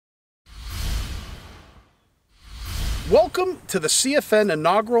Welcome to the CFN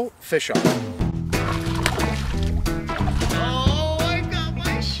inaugural fish-off. Oh, I got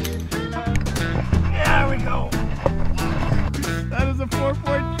my shit. There we go. That is a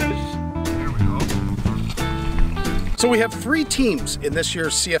 4-point fish. There we go. So we have 3 teams in this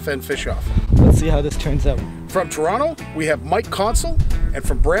year's CFN fish-off. Let's see how this turns out. From Toronto, we have Mike Consul, and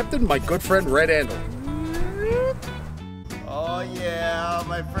from Brampton, my good friend Red Andal. Oh yeah,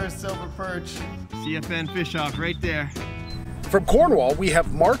 my first silver perch. CFN fish off right there. From Cornwall, we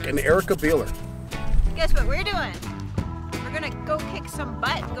have Mark and Erica Beehler. Guess what we're doing? We're gonna go kick some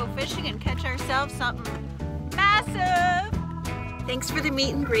butt, go fishing, and catch ourselves something massive. Thanks for the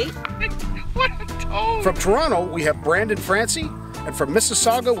meet and greet. What a toad! From Toronto, we have Brandon Francey, and from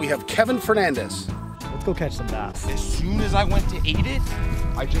Mississauga, we have Kevin Fernandez. Let's go catch some bass. As soon as I went to eat it,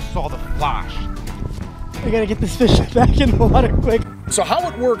 I just saw the flash. We gotta get this fish back in the water quick. So how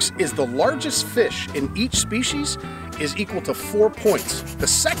it works is the largest fish in each species is equal to 4 points. The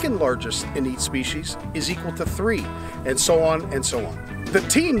second largest in each species is equal to 3, and so on and so on. The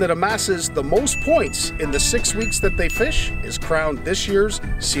team that amasses the most points in the 6 weeks that they fish is crowned this year's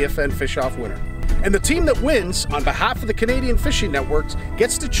CFN Fish-Off winner. And the team that wins, on behalf of the Canadian Fishing Networks,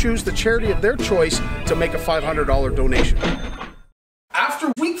 gets to choose the charity of their choice to make a $500 donation.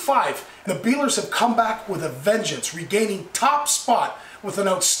 After week 5, the Beehlers have come back with a vengeance, regaining top spot with an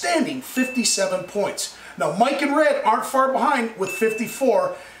outstanding 57 points. Now Mike and Red aren't far behind with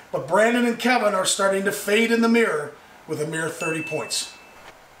 54, but Brandon and Kevin are starting to fade in the mirror with a mere 30 points.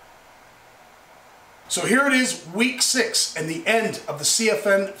 So here it is, week 6 and the end of the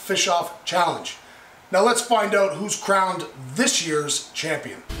CFN Fish-Off Challenge. Now let's find out who's crowned this year's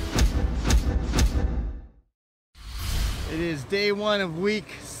champion. It is day 1 of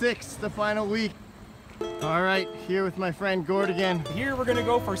week 6, the final week. All right, here with my friend Gord again. Here we're gonna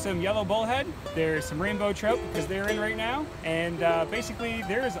go for some yellow bullhead. There's some rainbow trout because they're in right now. And basically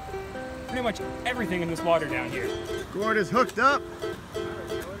there's pretty much everything in this water down here. Gord is hooked up.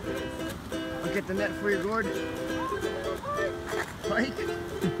 I'll get the net for you, Gord. Pike.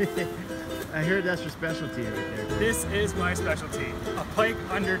 I heard that's your specialty right there. This is my specialty, a pike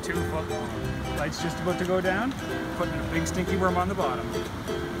under 2 foot long. Light's just about to go down, putting a big stinky worm on the bottom.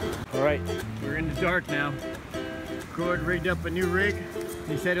 All right, we're in the dark now. Gord rigged up a new rig.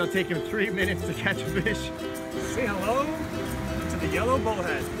 He said it'll take him 3 minutes to catch a fish. Say hello to the yellow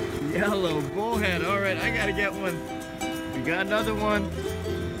bullhead. Yellow bullhead, all right, I gotta get one. We got another one.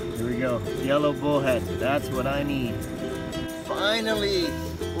 Here we go, yellow bullhead, that's what I need. Finally,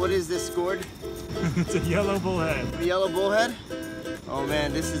 what is this, Gord? It's a yellow bullhead. A yellow bullhead? Oh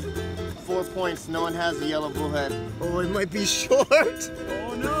man, this is 4 points. No one has a yellow bullhead. Oh, it might be short.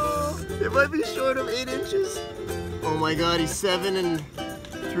 Oh no! It might be short of 8 inches. Oh my God, he's 7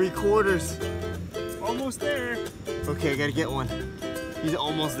 3/4. Almost there. Okay, I gotta get one. He's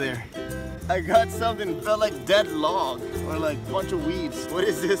almost there. I got something that felt like dead log or like a bunch of weeds. What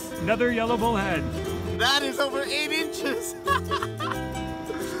is this? Another yellow bullhead. That is over 8 inches.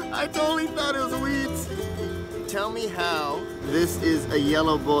 I totally thought it was weeds. Tell me how this is a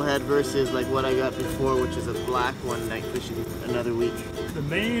yellow bullhead versus like what I got before, which is a black one night fishing another week. The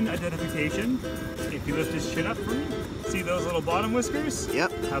main identification, if you lift his chin up for me, see those little bottom whiskers?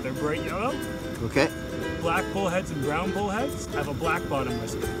 Yep. How they're bright yellow? Okay. Black bullheads and brown bullheads have a black bottom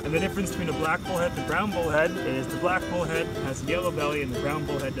whisker. And the difference between a black bullhead and a brown bullhead is the black bullhead has a yellow belly and the brown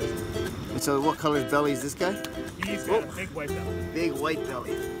bullhead doesn't. And so what color's belly is this guy? He's got a big white belly. Big white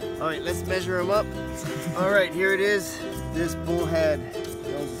belly. All right, let's measure him up. All right, here it is. This bullhead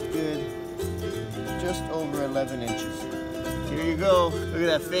is good. Just over 11 inches. Here you go. Look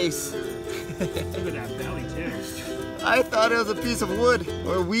at that face. Look at that belly too. I thought it was a piece of wood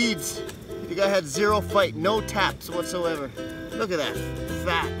or weeds. The guy had 0 fight, no taps whatsoever. Look at that,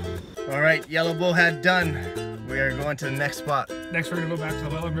 fat. All right, yellow bullhead done. We are going to the next spot. Next we're gonna go back to the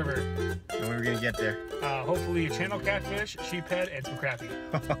Welland River. And we're gonna get there. Hopefully a channel catfish, sheephead, and some crappie.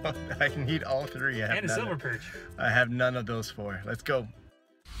 I need all 3. And a silver perch. I have none of those 4. Let's go.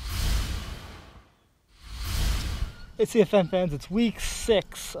 Hey CFN fans, it's week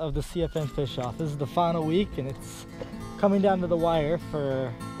 6 of the CFN Fish-Off. This is the final week and it's coming down to the wire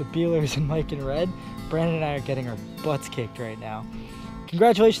for the Beehlers and Mike and Red. Brandon and I are getting our butts kicked right now.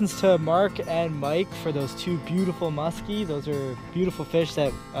 Congratulations to Mark and Mike for those 2 beautiful muskie. Those are beautiful fish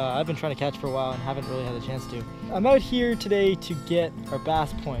that I've been trying to catch for a while and haven't really had a chance to. I'm out here today to get our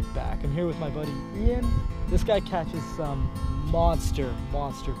bass point back. I'm here with my buddy Ian. This guy catches some monster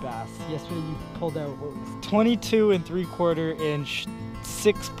bass. Yesterday you pulled out, what was it, 22 3/4 inch,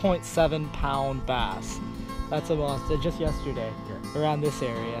 6.7 pound bass. That's a monster, just yesterday, around this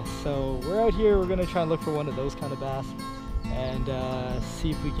area. So we're out here, we're gonna try and look for one of those kind of bass and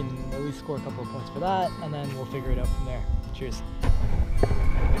see if we can at least score a couple of points for that, and then we'll figure it out from there. Cheers.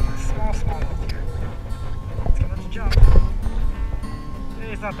 Small one here. It's gonna have to jump.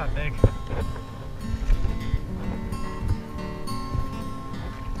 It's not that big.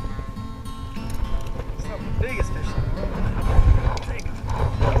 It's not the biggest fish in the world. Take it.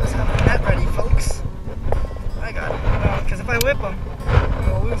 Always have the net ready, folks. I got it. Because if I whip him, I'm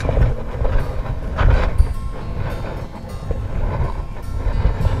gonna lose him.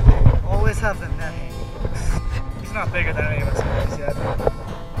 Always have the net handy, folks. He's not bigger than any of us yet.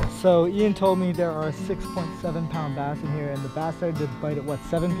 So Ian told me there are 6.7 pound bass in here, and the bass started to bite at what,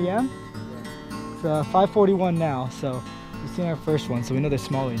 7 p.m.? It's 5:41 now, so we've seen our first one, so we know they're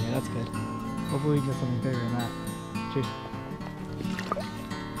smaller in here. That's good. Hopefully we can get something bigger than that. Cheers.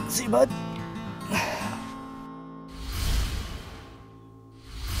 See you, bud.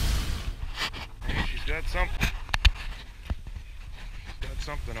 She's got something. She's got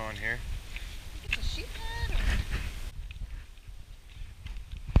something on here. It's a sheephead.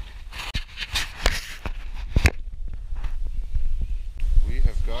 We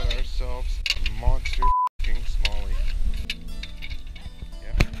have got ourselves a monster f***ing smallie.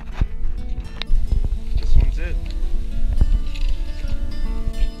 Yeah. This one's it.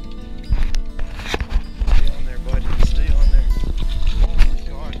 Stay on there, bud. Stay on there. Oh my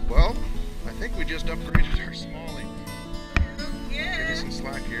god. Well, I think we just upgraded our smallie. Give me some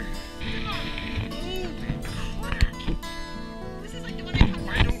slack here. This is like the one I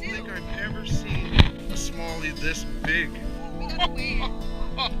caught. I don't think I've ever seen a smallie this big. We gotta wait.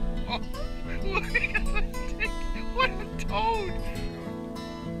 Look at the stick. What a toad!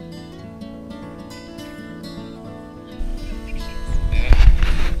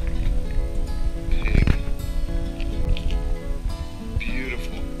 Big.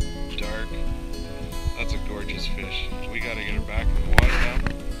 Beautiful. Dark. That's a gorgeous fish. We gotta get her back in the water now.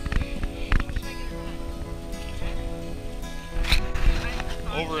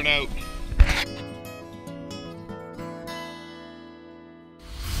 Over and out.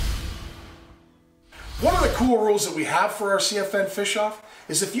 One of the cool rules that we have for our CFN fish off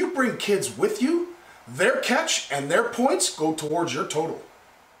is if you bring kids with you, their catch and their points go towards your total.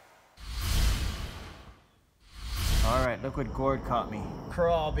 All right, look what Gord caught me.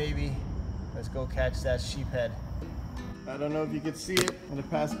 Crawl, baby. Let's go catch that sheephead. I don't know if you could see it. I'm gonna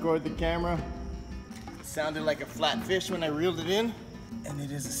pass Gord the camera. It sounded like a flat fish when I reeled it in, and it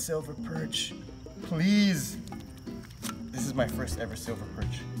is a silver perch. Please. This is my first ever silver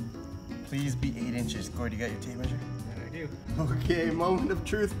perch. Please be 8 inches. Gord, you got your tape measure? Yeah, I do. Okay, moment of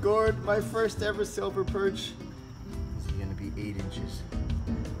truth, Gord. My first ever silver perch. Is he gonna be 8 inches?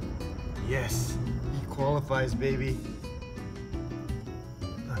 Yes, he qualifies, baby.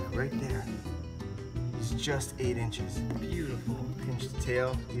 Look, right there. He's just 8 inches. Beautiful. Pinch the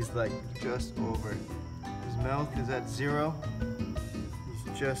tail. He's like just over. His mouth is at 0.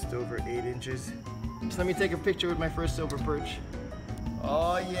 He's just over 8 inches. So let me take a picture with my first silver perch.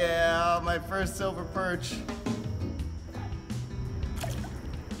 Oh yeah, my first silver perch.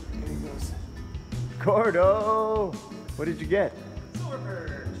 Here he goes. Gordo! What did you get? Silver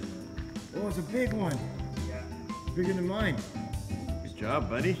perch. Oh, it's a big one. Yeah. Bigger than mine. Good job,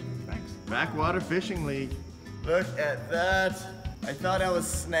 buddy. Thanks. Backwater Fishing League. Look at that. I thought I was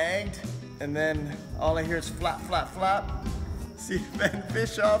snagged, and then all I hear is flap, flap, flap. CFN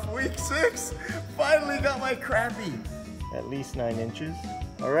fish off week 6. Finally got my crappie. At least 9 inches.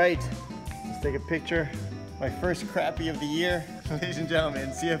 All right, let's take a picture. My first crappie of the year. Ladies and gentlemen,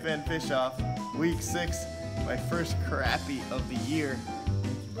 CFN fish off week 6. My first crappie of the year.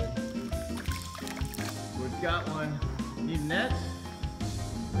 We've got one. Need a net?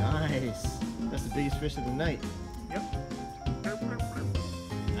 Nice. That's the biggest fish of the night. Yep.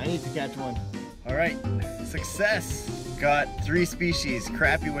 I need to catch one. All right, success. Got 3 species,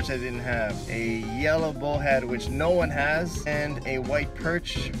 crappie, which I didn't have, a yellow bullhead, which no one has, and a white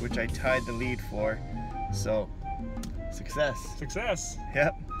perch, which I tied the lead for. So, success. Success.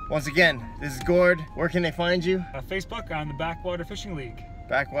 Yep. Once again, this is Gord. Where can they find you? Facebook on the Backwater Fishing League.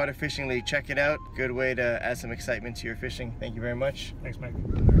 Backwater Fishing League. Check it out. Good way to add some excitement to your fishing. Thank you very much. Thanks, Mike.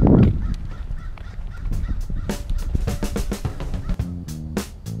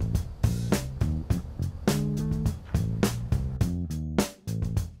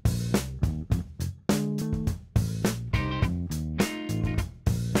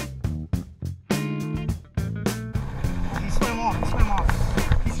 Swim off.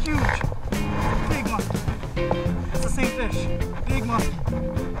 He's huge. Big musky. It's the same fish. Big musky.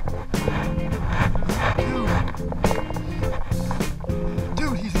 Dude.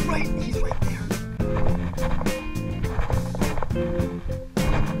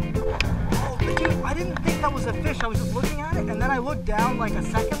 was a fish. I was just looking at it, and then I looked down like a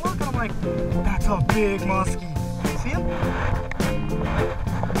second look, and I'm like, that's a big muskie. See him?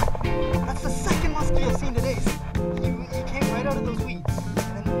 That's the second muskie I've seen today. He came right out of those weeds,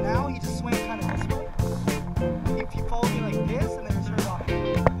 and then now he just swam kind of this way. He followed me like this, and then he turned off.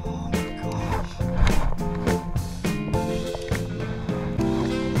 Oh my gosh.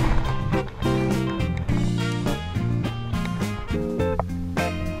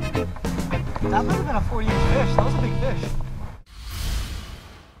 That must have been a 40-inch fish. That was a big fish.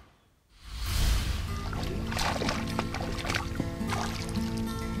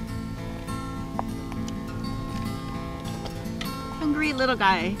 Hungry little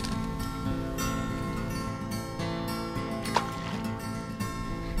guy.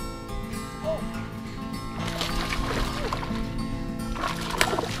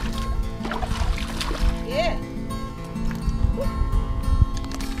 Yeah.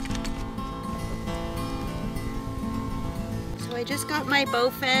 So I just got my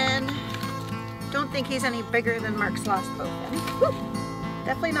bowfin. Don't think he's any bigger than Mark's last bowfin. Woo.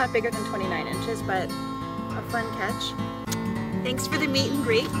 Definitely not bigger than 29 inches, but a fun catch. Thanks for the meet and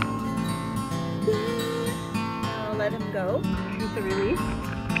greet. I'll let him go. Here's the release.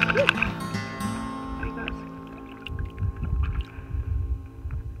 Woo. There he goes.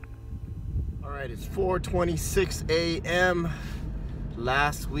 All right, it's 4:26 a.m.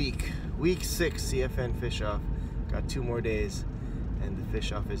 Last week, week 6 CFN fish off. Got 2 more days, and the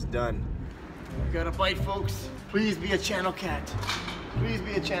fish off is done. We got a bite, folks. Please be a channel cat. Please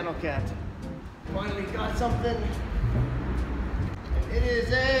be a channel cat. Finally got something. It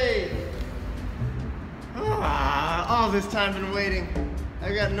is all this time been waiting.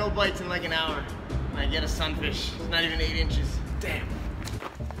 I got no bites in like an hour. And I get a sunfish. It's not even 8 inches. Damn.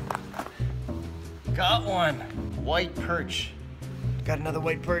 Got one. White perch. Got another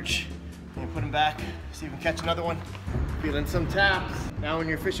white perch. I'm gonna put him back. See if we can catch another one. Feeling some taps. Now when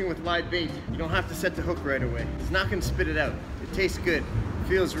you're fishing with live bait, you don't have to set the hook right away. It's not gonna spit it out. It tastes good. It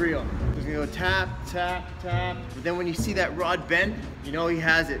feels real. It's gonna go tap, tap, tap. But then when you see that rod bend, you know he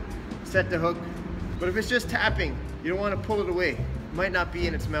has it. Set the hook. But if it's just tapping, you don't want to pull it away. It might not be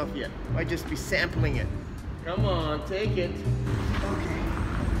in its mouth yet. It might just be sampling it. Come on, take it. Okay,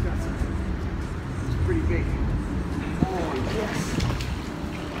 got something. It's pretty big. Oh, yes.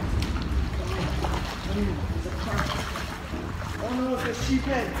 There's a carp. Oh no, it's a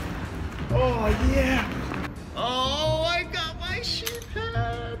sheephead. Oh yeah. Oh, I got my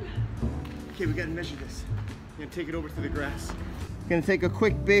sheephead. Okay, we gotta measure this. I'm gonna take it over to the grass. Gonna take a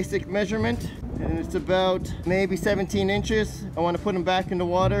quick basic measurement, and it's about maybe 17 inches. I want to put him back in the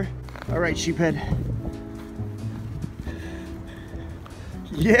water. All right, sheephead.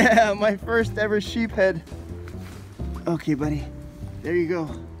 Yeah, my first ever sheephead. Okay, buddy, there you go.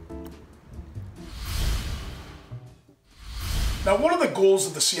 Now, one of the goals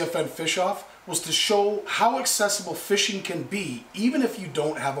of the CFN Fish Off was to show how accessible fishing can be even if you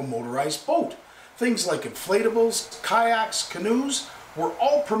don't have a motorized boat. Things like inflatables, kayaks, canoes were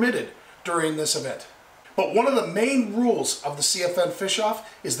all permitted during this event. But one of the main rules of the CFN Fish Off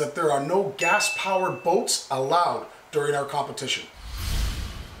is that there are no gas-powered boats allowed during our competition.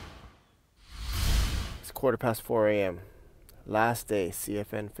 It's 4:15 a.m. Last day,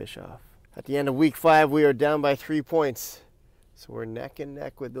 CFN Fish Off. At the end of week 5, we are down by 3 points. So we're neck and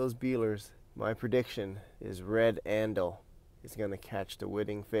neck with those Beehlers. My prediction is Red Andal is gonna catch the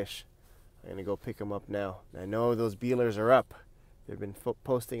winning fish. I'm gonna go pick them up now. I know those Beehlers are up. They've been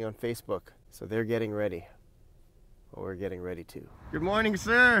posting on Facebook, so they're getting ready. Well, we're getting ready too. Good morning,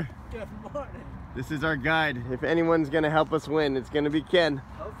 sir. Good morning. This is our guide. If anyone's gonna help us win, it's gonna be Ken.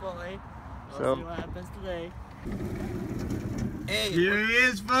 Hopefully. So, We'll see what happens today. Hey, here he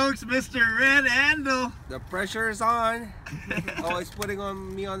is, folks, Mr. Red Andal. the pressure is on. Always putting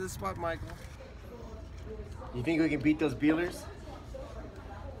on me on the spot, Michael. You think we can beat those Beehlers?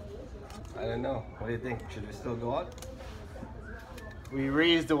 I don't know. What do you think? Should we still go out? We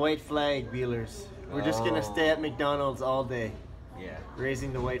raised the white flag, Beehlers. We're just gonna stay at McDonald's all day, Yeah.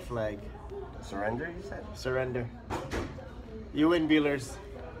 raising the white flag. Surrender, you said? Surrender. You win, Beehlers.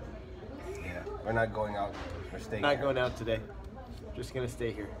 Yeah. We're not going out. We're staying Not here. going out today. Just gonna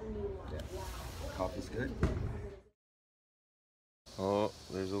stay here. Yeah. Coffee's good. Oh,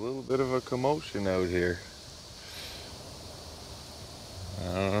 there's a little bit of a commotion out here.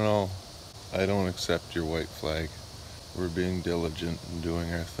 I don't know. I don't accept your white flag. We're being diligent and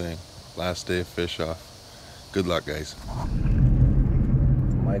doing our thing. Last day of fish off. Good luck, guys.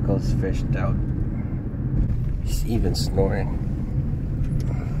 Michael's fished out. He's even snoring.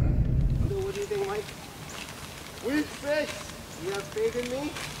 What do you think, Mike? Week 6. You have faith in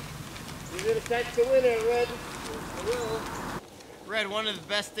me? You're gonna catch the winner, Red. I will. Red, one of the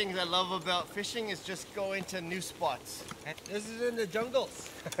best things I love about fishing is just going to new spots. This is in the jungles.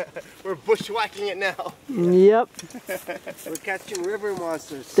 We're bushwhacking it now. Yep. We're catching river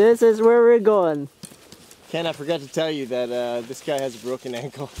monsters. This is where we're going. Ken, I forgot to tell you that this guy has a broken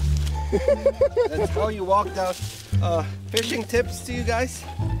ankle. That's how you walk down. Fishing tips to you guys.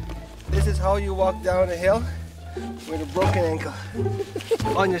 This is how you walk down a hill with a broken ankle.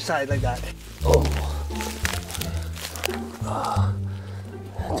 On your side like that. Oh.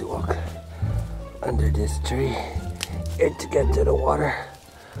 And to walk under this tree and to get to the water.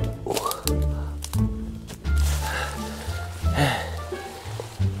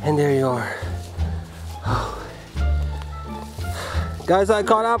 And there you are. Guys, I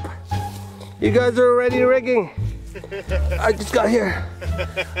caught up. You guys are already rigging. I just got here.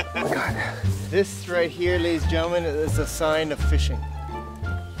 Oh my God. This right here, ladies and gentlemen, is a sign of fishing.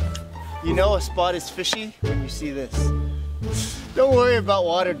 You know a spot is fishy when you see this. Don't worry about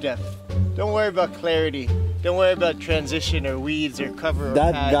water depth. Don't worry about clarity. Don't worry about transition or weeds or cover or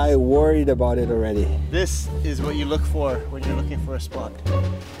That pads. guy worried about it already. This is what you look for when you're looking for a spot.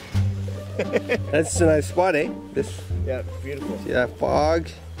 That's a nice spot, eh? This, Yeah, beautiful. see that fog?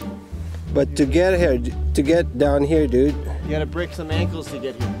 But to get here, to get down here, dude, You gotta break some ankles to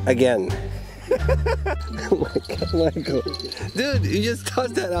get here. again. Oh my God, Michael. Dude, you just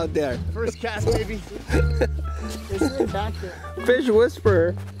tossed that out there. First cast, baby. Fish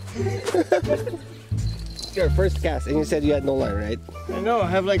whisperer. Your first cast, and you said you had no line, right? I know,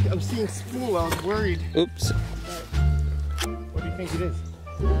 I'm seeing spool, I was worried. Oops. What do you think it is?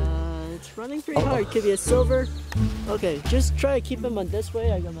 It's running pretty hard. Could be a silver. Okay, just try to keep him on this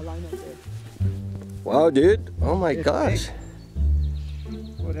way. I got my line out there. Wow, dude. Oh my gosh.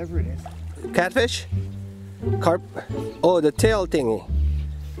 Whatever it is. Catfish? Carp? Oh, the tail thingy.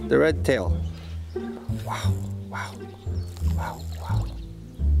 The red tail. Wow, wow, wow, wow.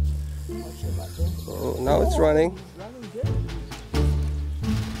 Oh, now it's running.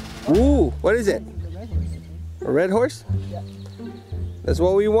 Ooh, what is it? A red horse? Yeah. That's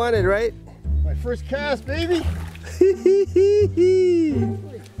what we wanted, right? My first cast, baby!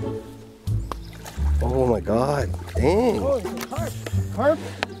 Oh my God, dang. Oh, it's a carp. Carp?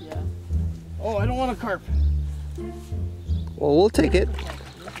 Yeah. Oh, I don't want a carp. Well, we'll take it.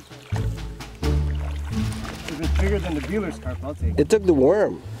 If it's bigger than the Beehler's carp, I'll take it. It took the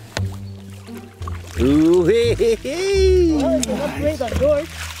worm. Ooh, hee, hee, hee. Oh, it's an upgrade on yours.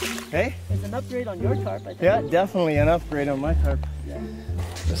 Hey? It's an upgrade on your carp, I think. Yeah, definitely an upgrade on my carp.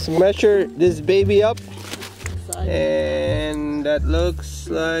 Let's measure this baby up. Side. And that looks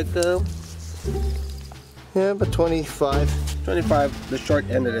like, Yeah, but 25. 25, the short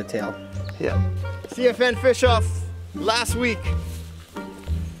end of the tail. Yeah. CFN fish off last week.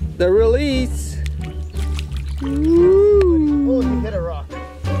 The release. Oh, you hit a rock.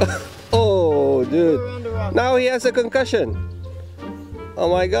 Oh, Go dude. around the rock. Now he has a concussion. Oh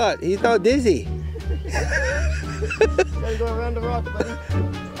my God, he's now dizzy. Gotta go around the rock, buddy.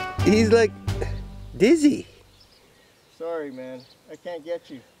 He's like dizzy. Sorry, man. I can't get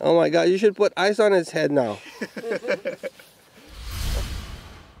you. Oh my God, you should put ice on his head now.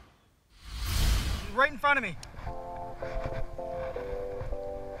 Right in front of me.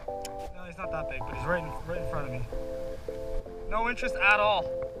 No, he's not that big, but he's right in front of me. No interest at all.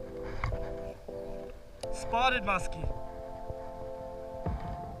 Spotted muskie.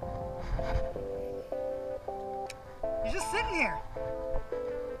 He's just sitting here.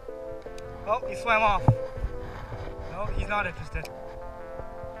 Oh, he swam off. No, he's not interested.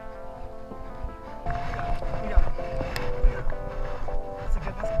 Yeah. That's a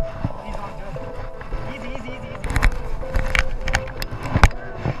good muskie. He's on good. Easy, easy, easy, easy.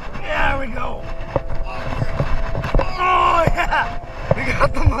 There we go. Oh yeah, we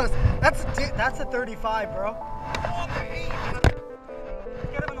got the musk. That's a 35, bro. Let's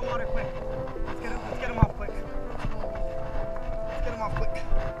get him in the water quick. Let's get him off quick. Let's get him off quick.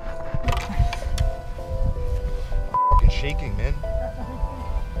 It's shaking, man.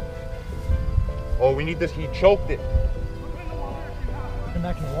 Oh, we need this. He choked it. Get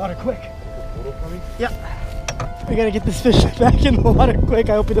back in the water quick. Yeah. We gotta get this fish back in the water quick.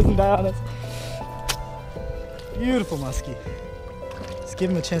 I hope he doesn't die on us. Beautiful muskie. Just give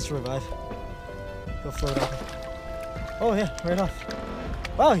him a chance to revive. He'll float off. Oh yeah, right off.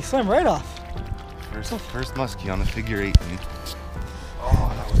 Wow, he swam right off. First muskie on the figure 8, man.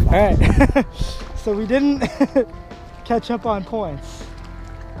 Oh, that was All right. So we didn't catch up on points,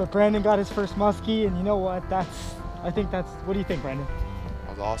 but Brandon got his first muskie, and you know what? I think that's. What do you think, Brandon?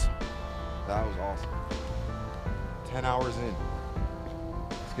 awesome. That was awesome. 10 hours in.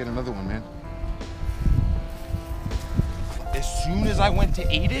 Let's get another one, man. As soon as I went to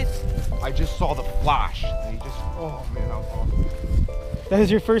eat it, I just saw the flash. And he just, oh man, that was awesome. That is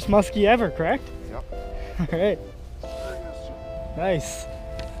your first muskie ever, correct? Yep. All right. Nice.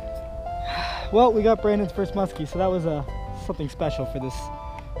 Well, we got Brandon's first muskie, so that was something special for this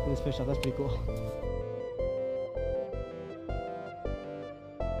fish off. That's pretty cool.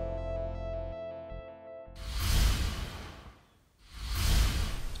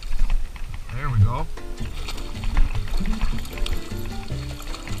 There we go.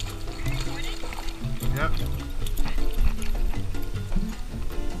 Yep.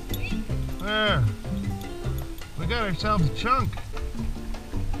 There. We got ourselves a chunk.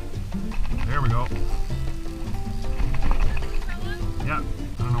 There we go. Yep.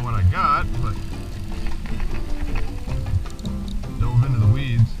 I don't know what I got, but dove into the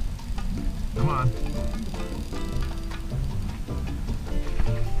weeds. Come on.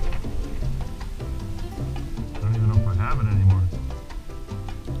 I don't even know if I have it anymore.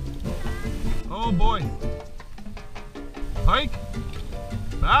 Oh boy. Pike?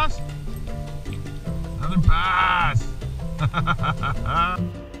 Bass? Another bass.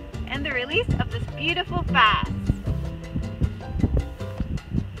 And the release of this beautiful bass.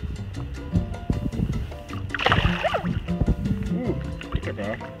 Ooh,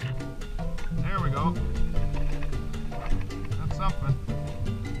 there we go. That's something.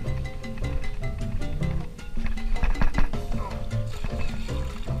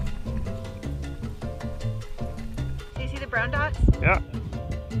 Do you see the brown dots? Yeah.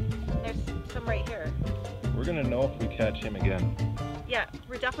 There's some right here. We're gonna know if we catch him again. Yeah,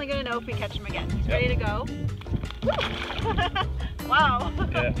 we're definitely gonna know if we catch him again. He's ready to go. Wow.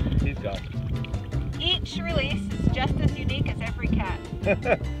 Yeah, he's got it. Each release is just as unique as every cat.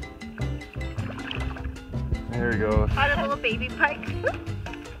 There he goes. Caught a little baby pike.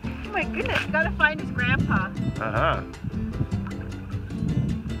 Oh my goodness, gotta find his grandpa. Uh-huh.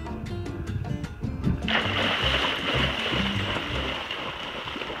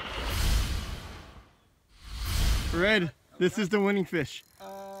 Red, this is the winning fish.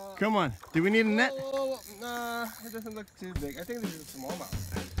 Come on, do we need a net? Nah, it doesn't look too big. I think this is a smallmouth.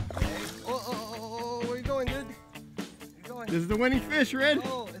 Okay. Oh, where you going, dude? You going? This is the winning fish, Red.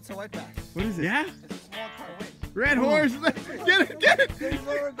 Oh, it's a white bass. What is it? Yeah? It's a small car. Wait. Red horse, get it, get it. This is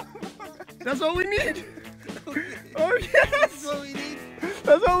where we're going. That's all we need. Okay. Oh This yes, is what we need.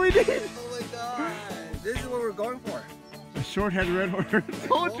 that's all we need. Oh my god. This is what we're going for. A short-head red horse.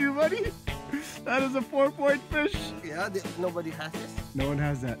 Told you, buddy. That is a 4-point fish. Yeah, nobody has this. No one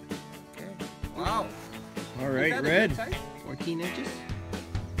has that. Okay. Wow. All Is right, that a Red. good size? 14 inches?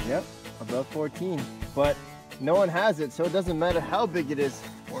 Yep, about 14. But no one has it, so it doesn't matter how big it is.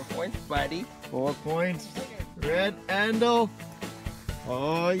 4 points, buddy. 4 points. Red Andal.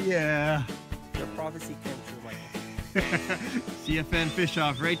 Oh yeah. Your prophecy came true, Michael. CFN fish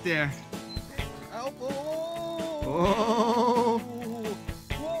off right there. Oh, Oh.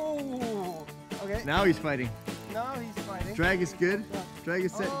 Whoa. Okay. Now he's fighting. Now he's fighting. Drag is good. Drag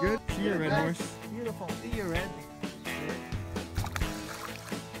is set good. See you, Red That's horse. Beautiful. See you, Red.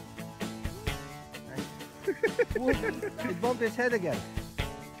 Nice. He bumped his head again.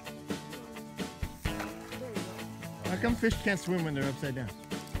 How come fish can't swim when they're upside down?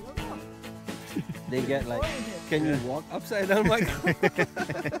 They get like, can you walk upside down, Michael?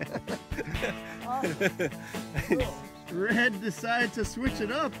 Red decided to switch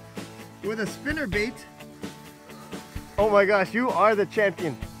it up with a spinner bait. Oh my gosh, you are the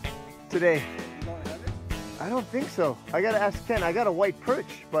champion today. I don't think so. I gotta ask Ken. I got a white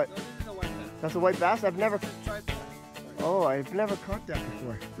perch, but that's a white bass. I've never caught that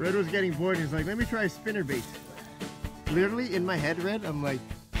before. Red was getting bored. He's like, let me try a spinner bait. Literally in my head, Red, I'm like,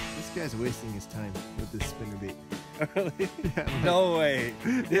 this guy's wasting his time with this spinner bait. Really? Yeah, like, No way.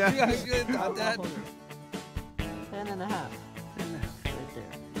 Yeah. You guys good about that? 10 and a half. 10 and a half, right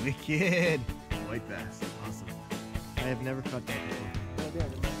there. Wicked. White bass. Awesome. I have never caught that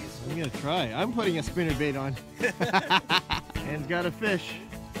before. I'm gonna try. I'm putting a spinner bait on. And got a fish.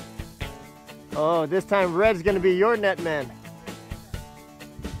 Oh, this time Red's gonna be your net man.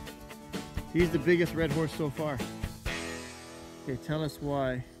 He's the biggest red horse so far. Okay, tell us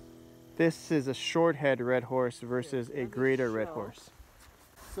why. This is a short head red horse versus a greater red horse.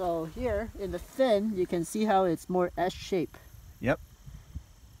 So here in the fin, you can see how it's more S shape. Yep.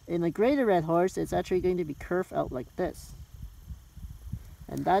 In the greater red horse, it's actually going to be curved out like this.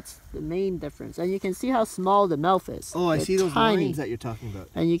 And that's the main difference. And you can see how small the mouth is. Oh, I They're see those tiny. lines that you're talking about.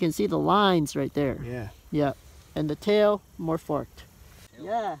 And you can see the lines right there. Yeah. Yeah. And the tail, more forked.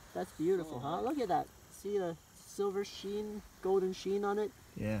 Yeah, that's beautiful, huh? Look at that. See the silver sheen, golden sheen on it?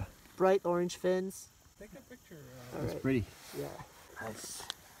 Yeah. Bright orange fins. Take a picture. It's pretty. Yeah. Nice.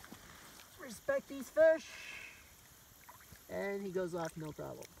 Respect these fish. And he goes off, no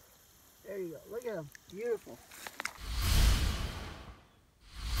problem. There you go. Look at him. Beautiful.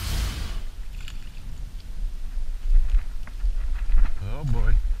 Oh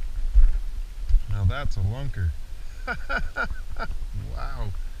boy. Now that's a lunker.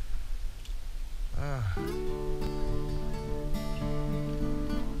 Wow.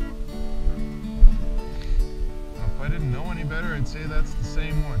 If I didn't know any better, I'd say that's the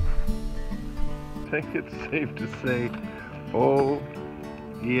same one. I think it's safe to say, oh,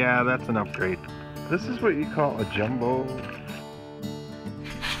 yeah, that's an upgrade. This is what you call a jumbo.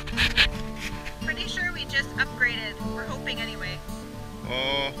 Pretty sure we just upgraded. We're hoping anyway.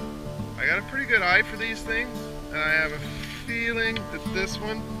 Oh, I got a pretty good eye for these things, and I have a feeling that this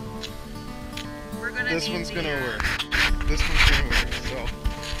one's gonna work. This one's gonna work, so.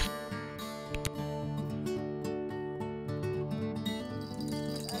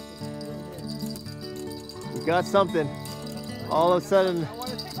 We got something. All of a sudden. I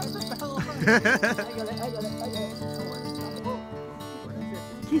got it.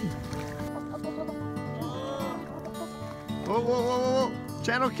 Whoa, whoa, whoa, whoa, whoa.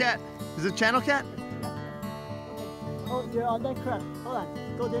 Channel cat. Is it channel cat? Oh, you're on that crab. Hold on.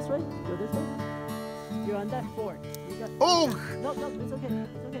 Go this way. Go this way. You're on that fork. You got... Oh! No, no, it's okay.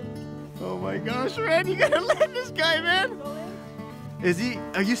 It's okay. Oh my gosh, Red, you gotta land this guy, man. Go in. Is he,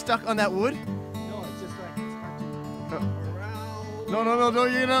 are you stuck on that wood? No, it's just like it's hard to around. No, no, no, no,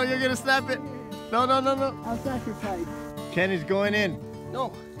 you're gonna snap it. No, no, no, no. I'll sacrifice. Ken is going in.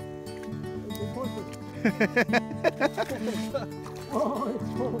 No. It's important. Oh, it's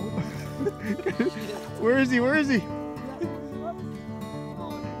full. Where is he? Where is he?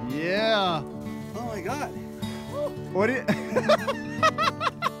 Yeah. Oh my God. What is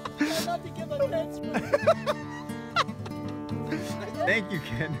Not to give a thanks for Thank you,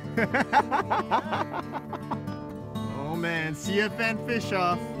 Ken. Oh man, CFN fish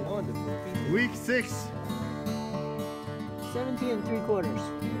off. Week 6. 17 3/4.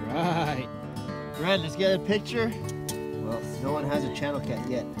 Right. Red, let's get a picture. Well, no one has a channel cat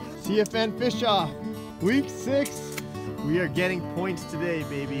yet. CFN fish off. Week 6. We are getting points today,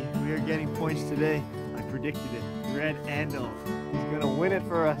 baby. We are getting points today. I predicted it. Red Andal. He's gonna win it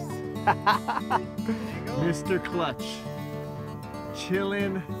for us. Mr. Clutch.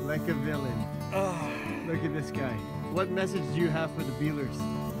 Chillin' like a villain. Oh, look at this guy. What message do you have for the Beehlers?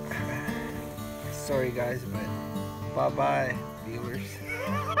 Sorry guys, but bye-bye, Beehlers.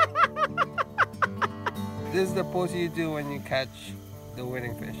 This is the pose you do when you catch the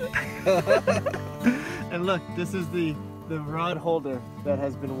winning fish. And look, this is the rod holder that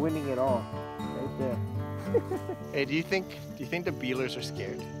has been winning it all. Right there. Hey, do you think the Beehlers are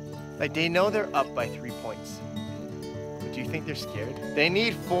scared? Like, they know they're up by 3 points. But do you think they're scared? They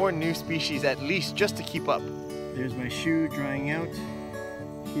need 4 new species at least just to keep up. There's my shoe drying out.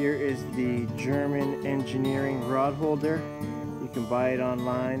 Here is the German engineering rod holder. You can buy it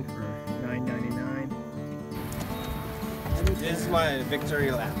online for $9.99. This is my victory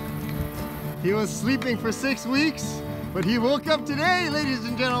lap. He was sleeping for 6 weeks, but he woke up today, ladies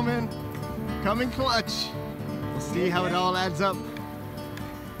and gentlemen. Coming clutch. We'll see how it all adds up.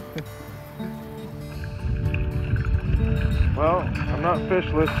 Well, I'm not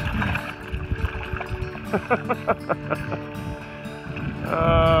fishless.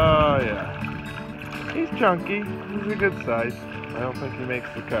 Oh, yeah. He's chunky. He's a good size. I don't think he makes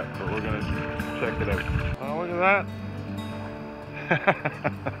the cut, but we're going to check it out. Oh, look at that.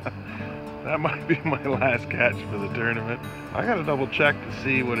 That might be my last catch for the tournament. I got to double check to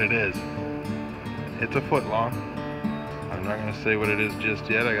see what it is. It's a foot long. I'm not going to say what it is just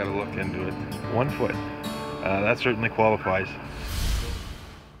yet. I got to look into it. 1 foot. That certainly qualifies.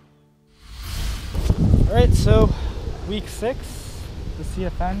 All right, so week 6, the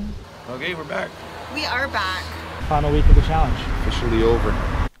CFN. Okay, we're back. We are back. Final week of the challenge. Officially over.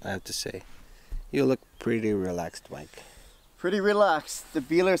 I have to say, you look pretty relaxed, Mike. Pretty relaxed. The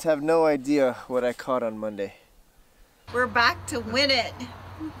Beehlers have no idea what I caught on Monday. We're back to win it.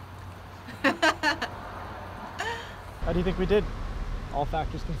 How do you think we did? All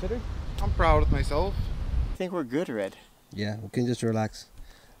factors considered? I'm proud of myself. I think we're good, Red. Yeah, we can just relax.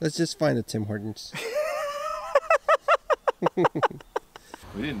 Let's just find a Tim Hortons.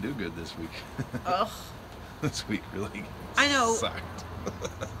 We didn't do good this week. Ugh. This week really I know. sucked.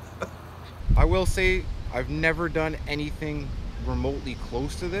 I will say, I've never done anything remotely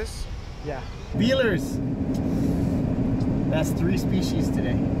close to this. Yeah. Beehlers. That's 3 species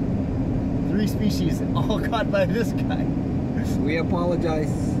today. 3 species, all caught by this guy. We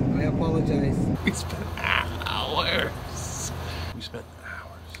apologize. I apologize. We spent hours. We spent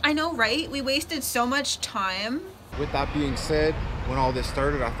hours. I know, right? We wasted so much time. With that being said, when all this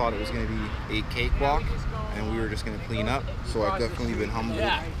started, I thought it was going to be a cakewalk and we were just going to clean up. So I've definitely been humbled.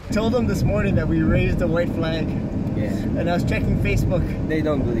 Told them this morning that we raised the white flag. Yeah. And I was checking Facebook. They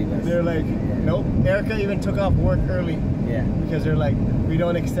don't believe us. They're like, nope. Erica even took off work early. Yeah. Because they're like, we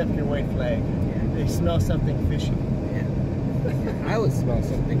don't accept your white flag. Yeah. They smell something fishy. Yeah. I would smell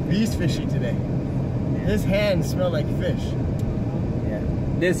something. He's fishy today. His hands smell like fish. Yeah.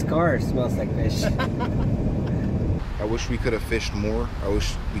 This car smells like fish. I wish we could have fished more. I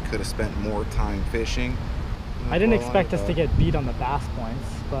wish we could have spent more time fishing. I didn't expect us to get beat on the bass points,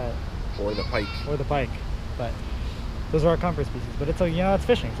 but or the pike. But those are our comfort species. But it's it's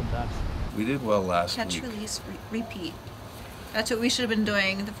fishing sometimes. We did well last Catch, week. release, repeat. That's what we should have been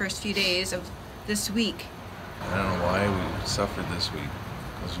doing the first few days of this week. I don't know why we suffered this week,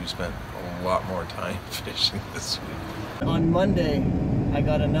 because we spent a lot more time fishing this week. On Monday, I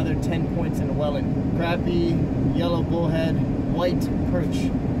got another 10 points in Welland. Crappie, yellow bullhead, white perch.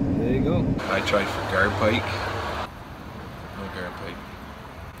 There you go. I tried for gar pike. No gar pike.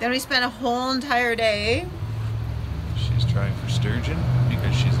 Then we spent a whole entire day. She's trying for sturgeon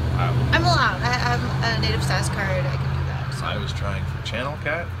because she's allowed. I'm allowed. I have a native SAS card. I can do that. So. I was trying for channel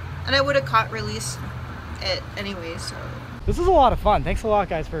cat. And I would have caught release it anyway, so. This is a lot of fun. Thanks a lot,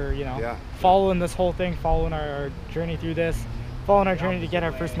 guys, for Yeah. following this whole thing, following our journey through this, following our journey to get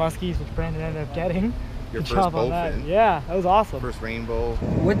our first muskies, which Brandon ended up getting. Your Good first job on that. bowfin. Yeah, that was awesome. First rainbow.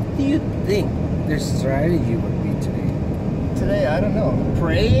 What do you think their strategy would be today? Today, I don't know.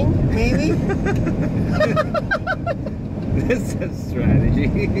 Praying, maybe? This is strategy.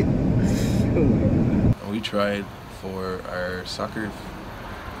 Oh my God. We tried for our sucker.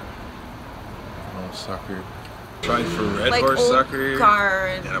 Tried for red like horse old sucker gar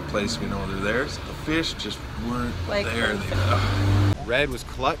and in a place we know they're there. So the fish just weren't Like there. old Red was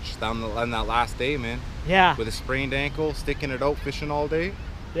clutch on that last day, man. Yeah. With a sprained ankle, sticking it out, fishing all day.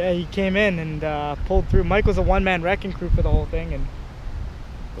 Yeah, he came in and pulled through. Mike was a one-man wrecking crew for the whole thing, and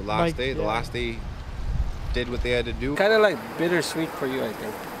The last day did what they had to do. Kind of like bittersweet for you, I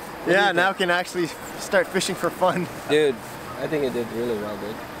think. Yeah, now can actually start fishing for fun. Dude, I think it did really well,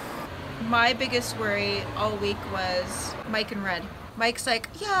 dude. My biggest worry all week was Mike and Red. Mike's like,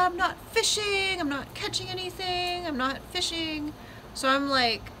 yeah, I'm not fishing, I'm not catching anything, I'm not fishing. So I'm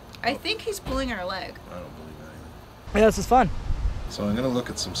like, I think he's pulling our leg. I don't believe anything. yeah, this is fun. So I'm gonna look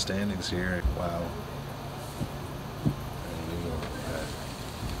at some standings here. Wow.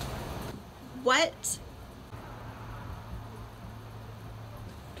 What?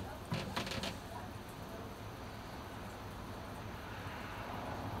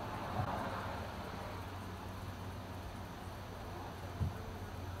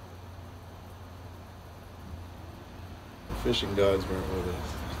 Fishing gods weren't with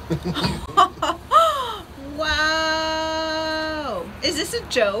us. Wow! Is this a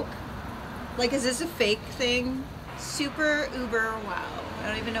joke? Like, is this a fake thing? Super uber wow. I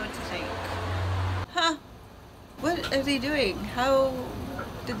don't even know what to think. Huh. What are they doing? How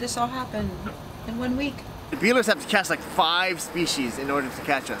did this all happen in 1 week? The Beehlers have to catch like 5 species in order to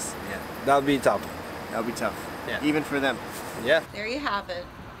catch us. Yeah, That'll be tough. that'll be tough. Yeah. Even for them. Yeah. There you have it.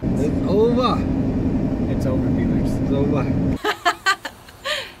 It's over. It's over, Beehlers. It's over.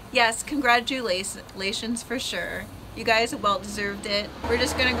 Yes, congratulations for sure. You guys well deserved it. We're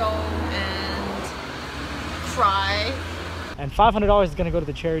just gonna go and cry. And $500 is going to go to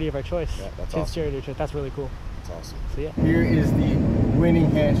the charity of our choice. Yeah, that's Kids awesome. charity of choice. That's really cool. That's awesome. So yeah. Here is the winning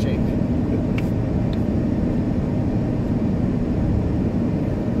handshake.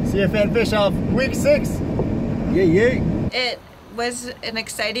 CFN Fish Off, week 6. Yeah, yeah. It was an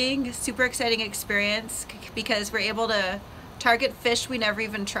exciting, super exciting experience because we're able to target fish we never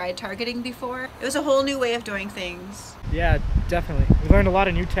even tried targeting before. It was a whole new way of doing things. Yeah, definitely. We learned a lot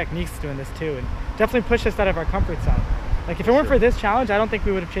of new techniques doing this too, and definitely pushed us out of our comfort zone. Like if it weren't for this challenge, I don't think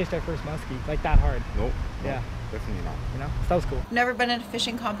we would have chased our first muskie like that hard. Nope. Yeah. Definitely not. You know, so that was cool. Never been in a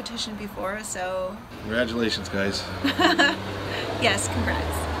fishing competition before, so Congratulations, guys. yes, congrats.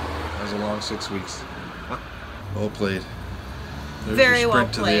 That was a long 6 weeks. Well played. There's Very your well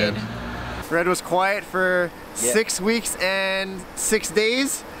sprint to the played. end. Red was quiet for 6 weeks and 6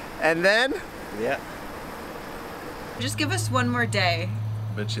 days, and then Yeah. Just give us one more day.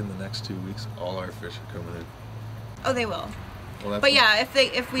 I bet you in the next 2 weeks, all our fish are coming in. Oh, they will. Well, that's But yeah, if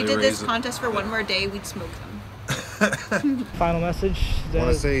we they did this raise it. contest for one more day, we'd smoke them. Final message. I want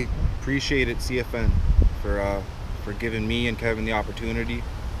to say appreciate it, CFN, for giving me and Kevin the opportunity.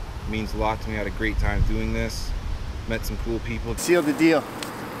 It means a lot to me. I had a great time doing this. met some cool people. Seal the deal.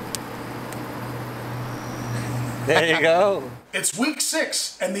 There you go. It's week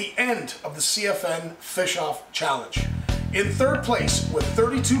 6 and the end of the CFN Fish Off Challenge. In third place with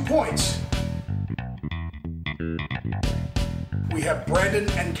 32 points, we have Brandon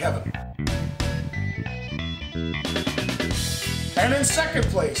and Kevin. And in second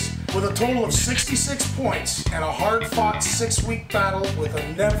place, with a total of 66 points and a hard-fought 6-week battle with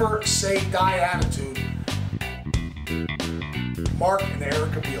a never-say-die attitude, Mark and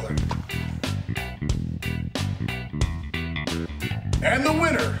Erica Beehler. And the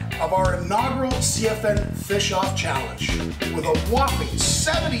winner of our inaugural CFN Fish Off Challenge with a whopping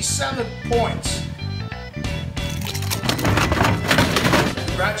 77 points.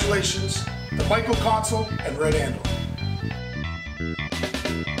 Congratulations to Michael Consul and Red Andal.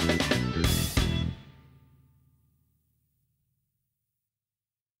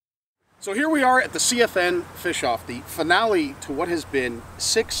 So here we are at the CFN Fish Off, the finale to what has been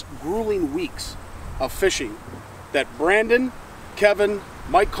 6 grueling weeks of fishing that Brandon, Kevin,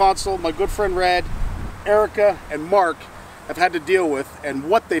 Mike Consul, my good friend Red, Erica, and Mark have had to deal with, and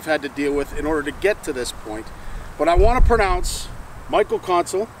what they've had to deal with in order to get to this point. But I want to pronounce Michael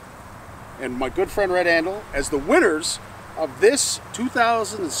Consul and my good friend Red Andal as the winners of this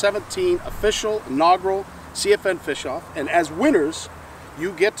 2017 official inaugural CFN Fish Off. And as winners,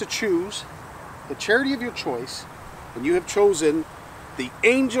 you get to choose the charity of your choice, and you have chosen the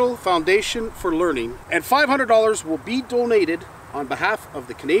Angel Foundation for Learning, and $500 will be donated on behalf of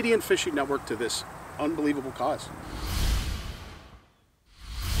the Canadian Fishing Network to this unbelievable cause.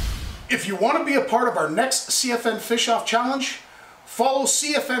 If you want to be a part of our next CFN Fish Off Challenge, follow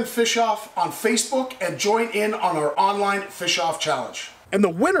CFN Fish Off on Facebook and join in on our online Fish Off Challenge. And the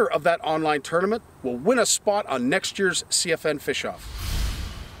winner of that online tournament will win a spot on next year's CFN Fish Off.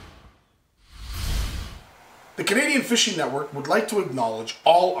 The Canadian Fishing Network would like to acknowledge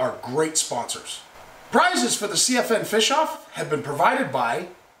all our great sponsors. Prizes for the CFN Fish Off have been provided by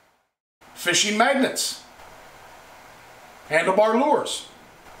Fishing Magnets, Handlebarz Lures,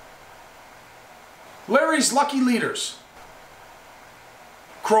 Larry's Lucky Leaders,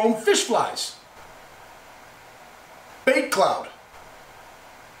 Krome Fish Flies, Baitcloud,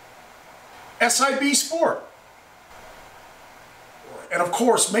 SIB Sport, and of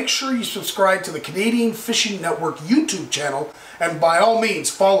course, make sure you subscribe to the Canadian Fishing Network YouTube channel, and by all means,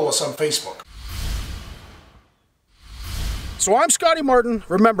 follow us on Facebook. So I'm Scottie Martin.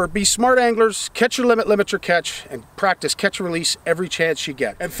 Remember, be smart anglers, catch your limit, limit your catch, and practice catch and release every chance you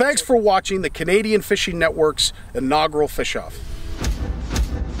get. And thanks for watching the Canadian Fishing Network's inaugural Fish Off.